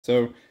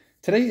So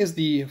today is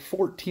the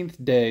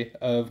 14th day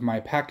of my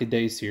Pack a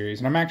Day series,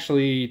 and I'm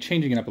actually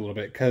changing it up a little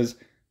bit because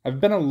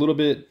I've been a little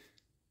bit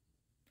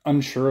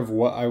unsure of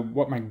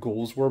what my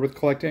goals were with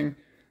collecting,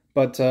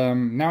 but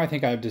now I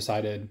think I've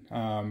decided.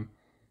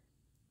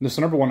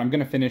 So number one, I'm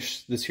going to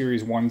finish the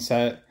Series 1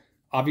 set.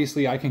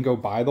 Obviously, I can go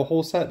buy the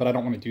whole set, but I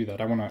don't want to do that.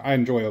 I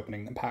enjoy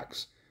opening the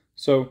packs.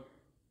 So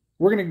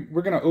we're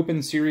gonna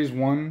open Series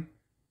 1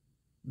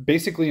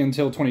 basically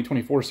until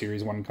 2024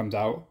 Series 1 comes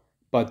out.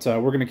 But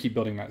we're going to keep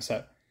building that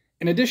set.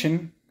 In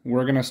addition,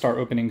 we're going to start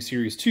opening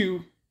Series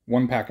 2,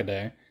 1 pack a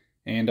day,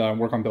 and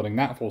work on building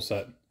that full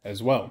set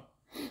as well.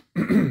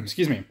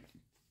 Excuse me.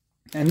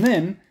 And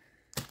then,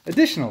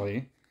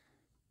 additionally,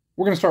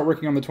 we're going to start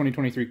working on the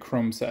 2023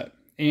 Chrome set.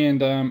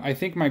 And I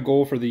think my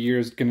goal for the year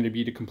is going to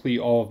be to complete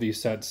all of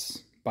these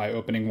sets by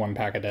opening 1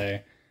 pack a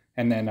day.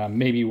 And then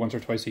maybe once or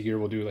twice a year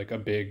we'll do like a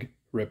big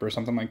rip or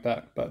something like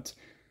that. But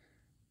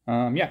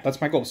yeah,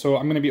 that's my goal. So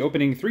I'm going to be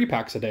opening 3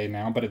 packs a day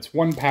now, but it's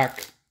 1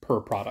 pack per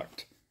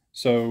product.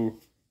 So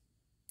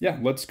yeah,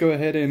 let's go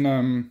ahead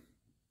and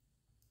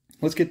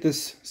let's get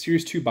this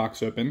Series 2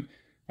 box open.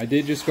 I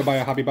did just go buy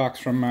a hobby box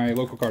from my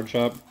local card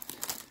shop.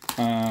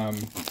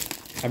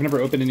 I've never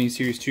opened any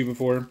Series 2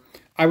 before.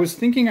 I was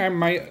thinking I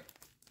might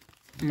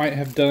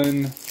have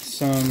done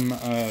some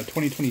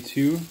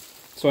 2022.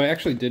 So I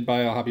actually did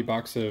buy a hobby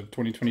box of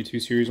 2022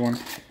 Series 1.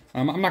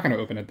 I'm not going to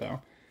open it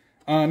though.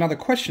 Now the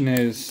question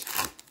is,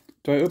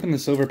 do I open the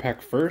silver pack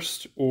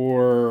first,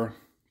 or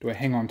do I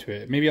hang on to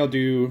it? Maybe I'll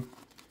do,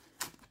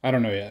 I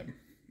don't know yet.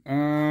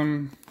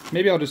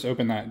 Maybe I'll just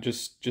open that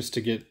just to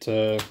get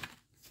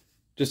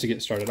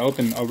started. I'll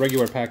open a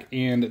regular pack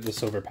and the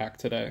silver pack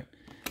today,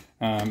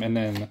 and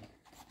then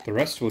the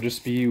rest will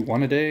just be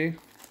 1 a day,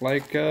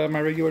 like my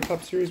regular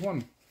Top Series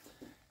 1.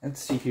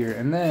 Let's see here,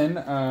 and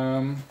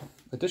then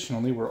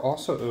additionally, we're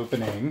also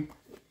opening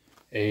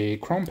a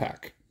Chrome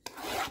pack.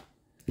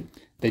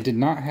 They did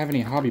not have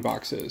any hobby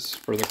boxes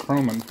for the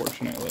Chrome,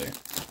 unfortunately.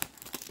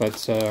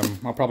 But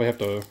I'll probably have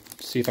to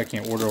see if I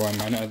can't order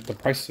one. I know the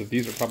prices of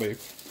these are probably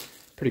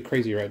pretty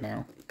crazy right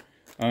now.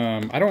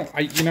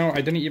 I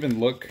didn't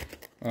even look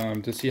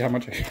to see how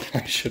much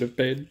I should have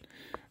paid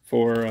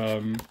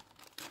for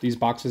these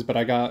boxes, but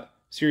I got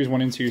Series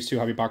 1 and Series 2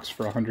 hobby box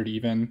for 100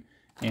 even,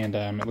 and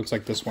it looks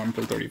like this one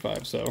for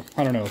 35. So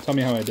I don't know. Tell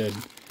me how I did.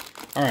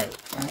 All right,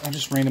 I'll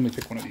just randomly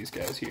pick one of these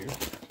guys here,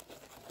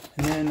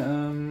 and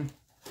then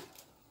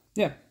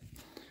yeah.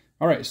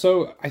 All right,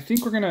 so I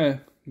think we're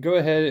gonna go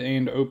ahead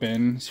and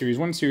open Series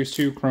 1, Series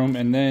 2, Chrome,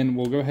 and then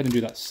we'll go ahead and do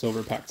that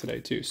silver pack today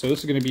too. So this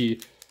is gonna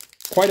be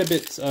quite a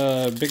bit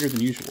bigger than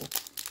usual,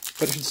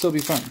 but it should still be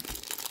fun.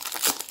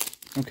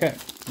 Okay,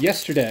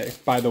 yesterday,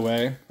 by the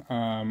way,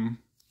 in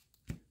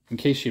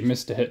case you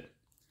missed it,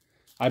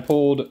 I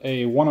pulled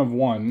a 1 of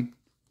 1,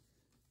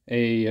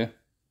 a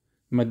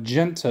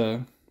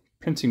magenta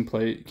printing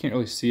plate. You can't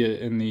really see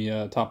it in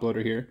the top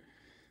loader here,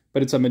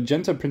 but it's a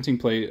magenta printing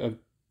plate of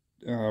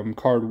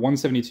card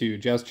 172,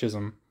 Jazz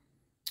Chisholm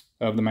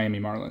of the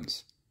Miami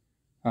Marlins.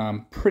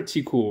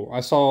 Pretty cool. I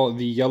saw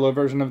the yellow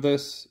version of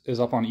this is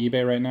up on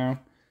eBay right now.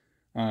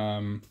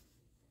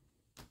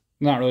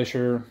 Not really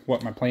sure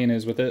what my plan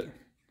is with it.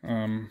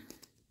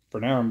 For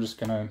now, I'm just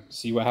gonna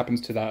see what happens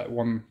to that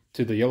one,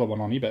 to the yellow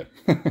one on eBay.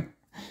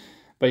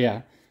 But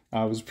yeah,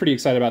 I was pretty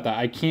excited about that.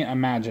 I can't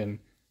imagine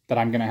that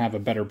I'm gonna have a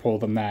better pull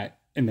than that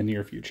in the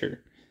near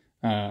future.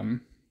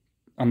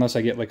 Unless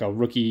I get like a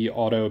rookie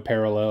auto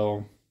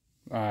parallel.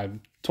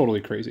 Totally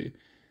crazy.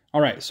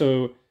 All right,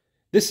 so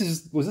was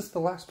this the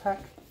last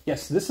pack?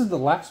 Yes, this is the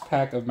last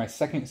pack of my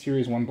second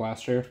Series 1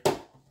 blaster.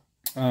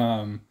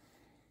 Doesn't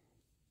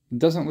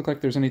look like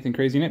there's anything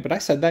crazy in it, but I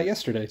said that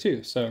yesterday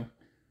too. So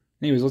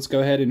anyways, let's go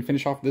ahead and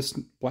finish off this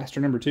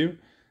blaster number 2.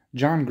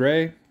 Jon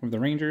Gray of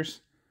the Rangers.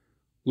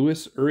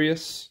 Luis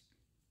Urias.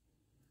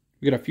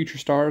 We got a Future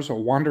Stars, a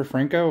Wander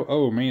Franco.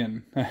 Oh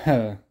man,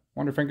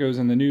 Wander Franco's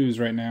in the news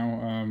right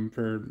now.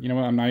 For, you know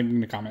what, I'm not even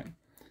gonna comment.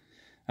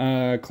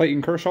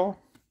 Clayton Kershaw,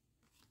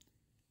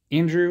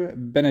 Andrew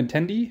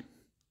Benintendi.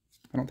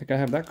 I don't think I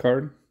have that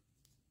card.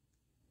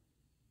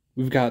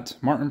 We've got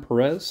Martin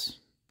Perez,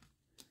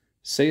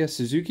 Seiya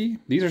Suzuki.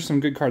 These are some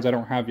good cards I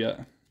don't have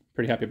yet.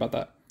 Pretty happy about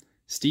that.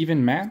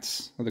 Steven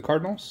Matz of the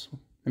Cardinals.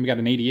 And we got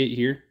an 88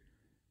 here.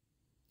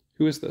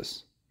 Who is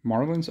this?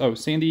 Marlins? Oh,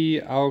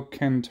 Sandy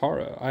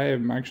Alcantara. I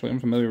am actually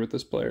unfamiliar with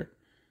this player.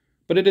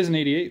 But it is an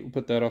 88. We'll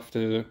put that off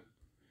to...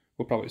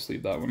 We'll probably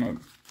sleeve that one up.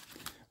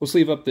 We'll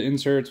sleeve up the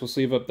inserts, we'll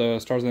sleeve up the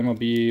Stars of the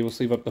MLB, we'll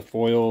sleeve up the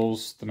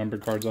foils, the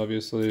numbered cards,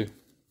 obviously.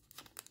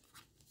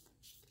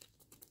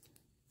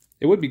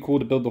 It would be cool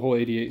to build the whole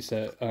 88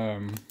 set.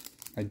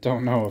 I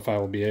don't know if I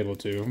will be able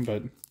to,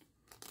 but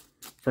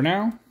for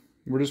now,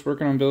 we're just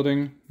working on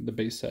building the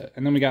base set.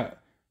 And then we got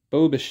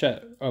Bo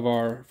Bichette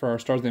for our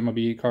Stars of the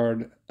MLB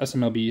card,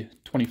 SMLB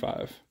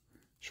 25,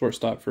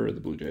 shortstop for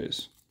the Blue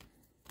Jays.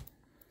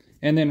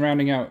 And then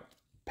rounding out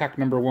pack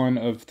number 1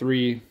 of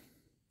 3,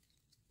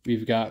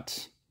 we've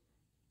got...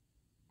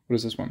 What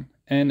is this one?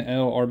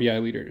 NL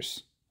RBI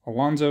leaders.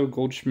 Alonso,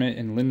 Goldschmidt,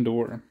 and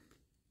Lindor.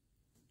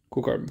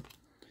 Cool card.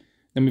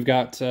 Then we've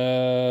got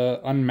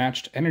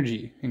Unmatched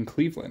Energy in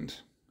Cleveland.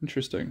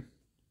 Interesting.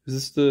 Is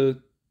this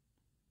the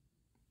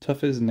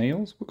Tough as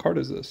Nails? What card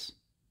is this?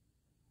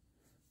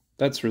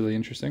 That's really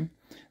interesting.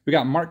 We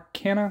got Mark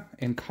Canha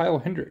and Kyle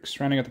Hendricks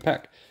rounding out the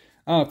pack.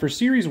 For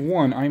Series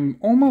 1, I'm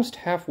almost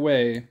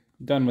halfway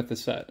done with the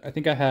set. I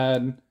think I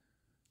had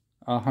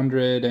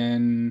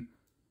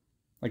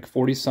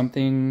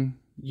 140-something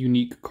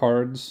unique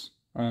cards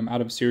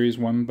out of Series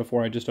 1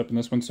 before I just opened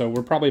this one. So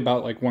we're probably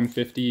about like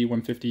 150,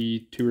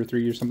 152 or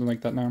 3 or something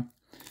like that now.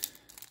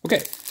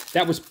 Okay,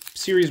 that was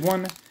Series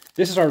 1.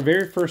 This is our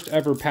very first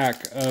ever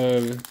pack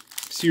of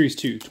Series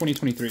 2,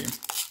 2023.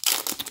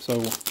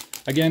 So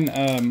again,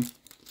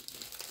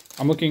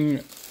 I'm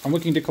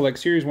looking to collect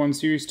Series 1,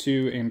 Series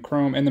 2, and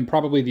Chrome, and then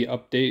probably the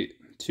update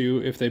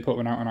too if they put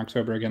one out in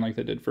October again like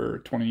they did for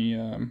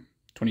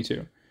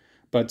 2022.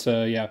 But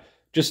yeah,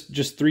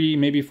 just 3,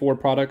 maybe 4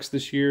 products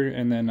this year,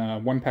 and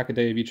then 1 pack a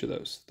day of each of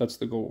those. That's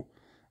the goal.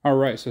 All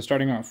right, so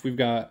starting off, we've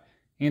got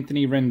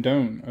Anthony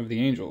Rendon of the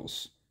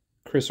Angels,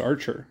 Chris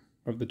Archer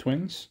of the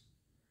Twins,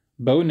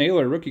 Bo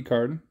Naylor rookie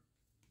card,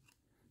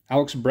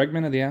 Alex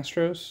Bregman of the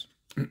Astros,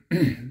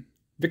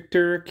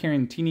 Victor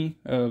Caratini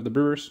of the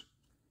Brewers,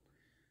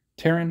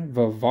 Terran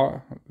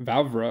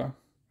Vavra,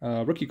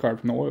 rookie card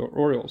from the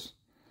Orioles.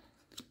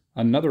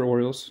 Another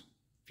Orioles,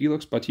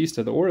 Felix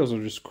Bautista. The Orioles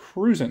are just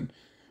cruising.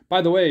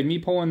 By the way, me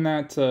pulling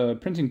that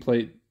printing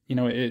plate, you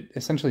know, it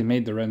essentially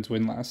made the Reds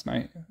win last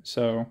night.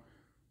 So,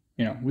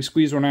 you know, we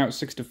squeezed one out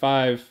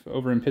 6-5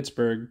 over in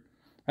Pittsburgh.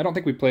 I don't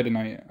think we played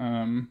tonight.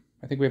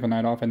 I think we have a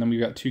night off, and then we've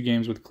got 2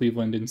 games with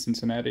Cleveland and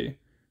Cincinnati.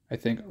 I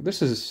think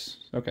this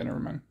is okay. Never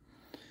mind.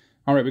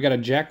 All right, we got a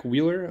Jack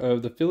Wheeler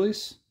of the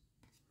Phillies.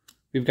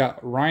 We've got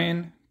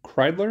Ryan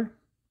Kreidler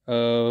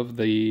of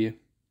the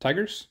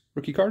Tigers,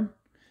 rookie card.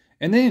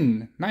 And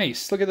then,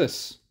 nice, look at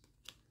this.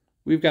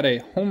 We've got a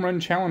home run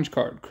challenge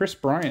card. Chris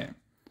Bryant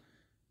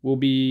will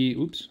be,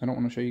 oops, I don't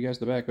want to show you guys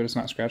the back, but it's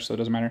not scratched, so it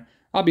doesn't matter.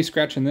 I'll be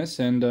scratching this,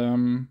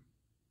 and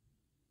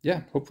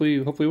yeah, hopefully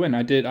win.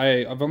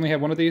 I've only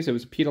had one of these. It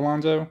was Pete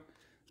Alonso.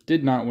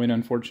 Did not win,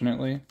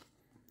 unfortunately.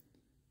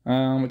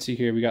 Let's see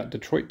here. We got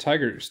Detroit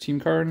Tigers team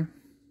card.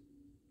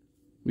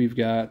 We've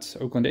got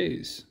Oakland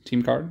A's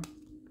team card.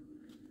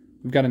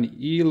 We've got an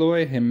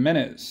Eloy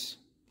Jimenez.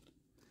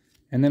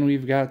 And then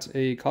we've got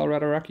a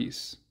Colorado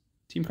Rockies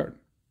team card.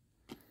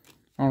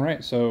 All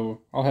right, so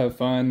I'll have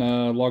fun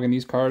logging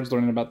these cards,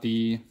 learning about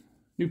the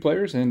new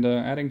players, and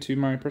adding to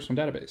my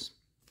personal database.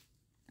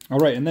 All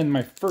right, and then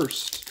my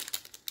first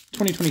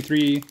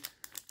 2023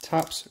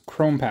 Topps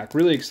Chrome pack.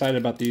 Really excited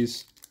about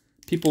these.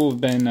 People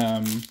have been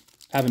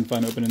having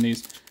fun opening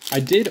these.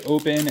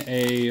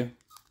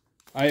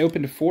 I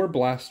opened 4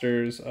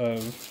 blasters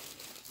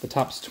of the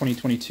Topps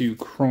 2022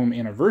 Chrome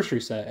Anniversary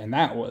set, and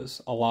that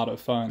was a lot of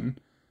fun.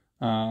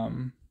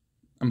 I'm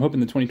hoping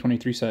the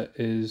 2023 set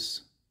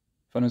is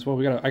fun as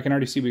well. I can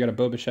already see we got a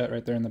Bo Bichette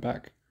right there in the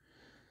back.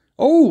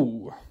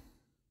 Oh!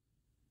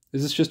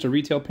 Is this just a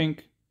retail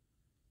pink?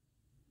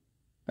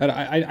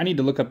 I need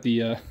to look up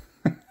the...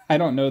 I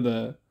don't know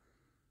the...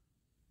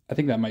 I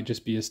think that might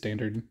just be a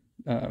standard...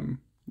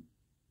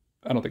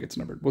 I don't think it's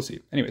numbered. We'll see.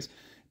 Anyways,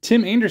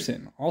 Tim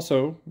Anderson,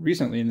 also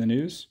recently in the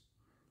news.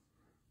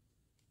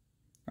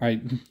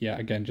 Yeah,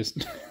 again,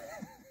 just...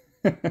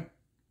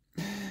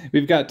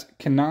 We've got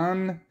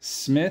Kenan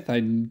Smith. I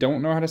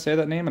don't know how to say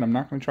that name, and I'm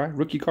not going to try.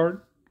 Rookie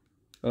card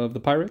of the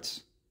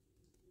Pirates.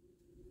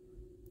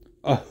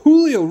 A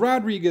Julio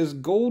Rodriguez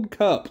Gold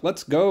Cup.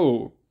 Let's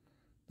go.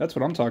 That's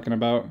what I'm talking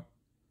about.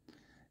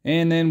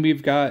 And then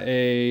we've got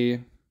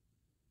a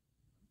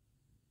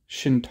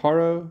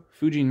Shintaro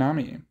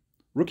Fujinami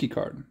rookie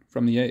card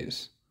from the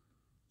A's.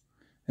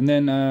 And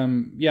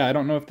then, yeah, I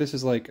don't know if this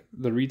is like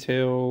the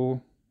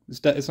retail...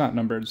 It's not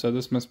numbered, so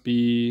this must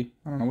be...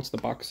 I don't know, what's the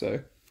box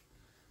say?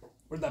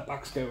 Where'd that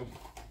box go?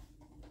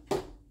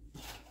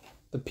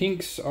 The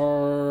pinks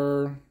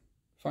are...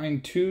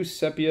 Find 2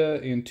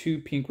 sepia and 2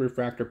 pink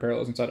refractor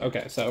parallels inside.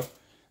 Okay, so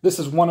this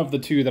is one of the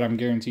 2 that I'm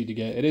guaranteed to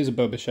get. It is a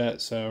Bo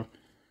Bichette, so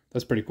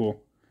that's pretty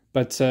cool.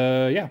 But,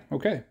 yeah,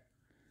 okay.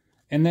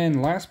 And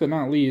then last but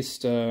not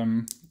least,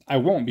 I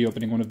won't be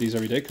opening one of these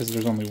every day because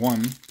there's only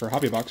one per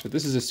hobby box, but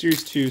this is a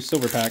Series 2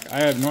 silver pack. I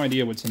have no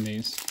idea what's in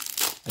these.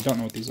 I don't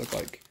know what these look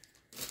like.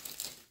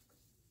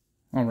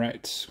 All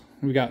right,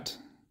 we got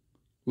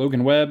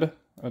Logan Webb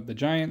of the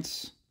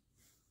Giants.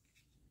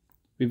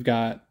 We've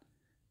got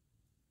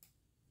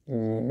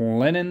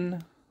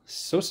Lennon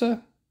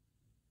Sosa,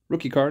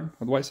 rookie card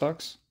of the White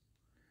Sox.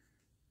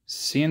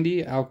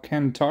 Sandy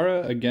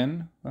Alcantara,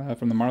 again,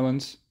 from the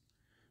Marlins.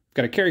 We've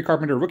got a Kerry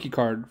Carpenter rookie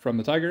card from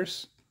the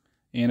Tigers.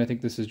 And I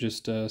think this is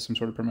just some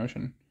sort of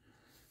promotion.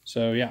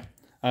 So, yeah.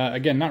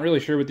 Again, not really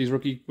sure what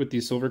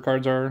these silver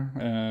cards are.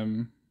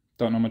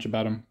 Don't know much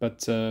about them.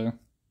 But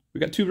we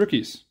got 2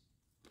 rookies.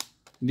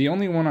 The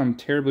only one I'm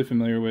terribly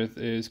familiar with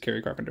is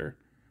Kerry Carpenter.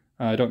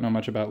 I don't know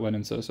much about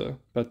Lennon Sosa.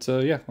 But,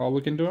 yeah, I'll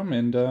look into them.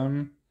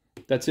 And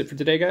that's it for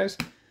today, guys.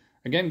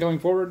 Again, going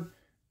forward,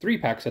 3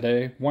 packs a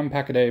day. 1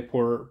 pack a day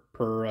per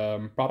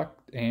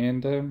product.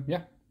 And,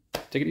 yeah,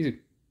 take it easy.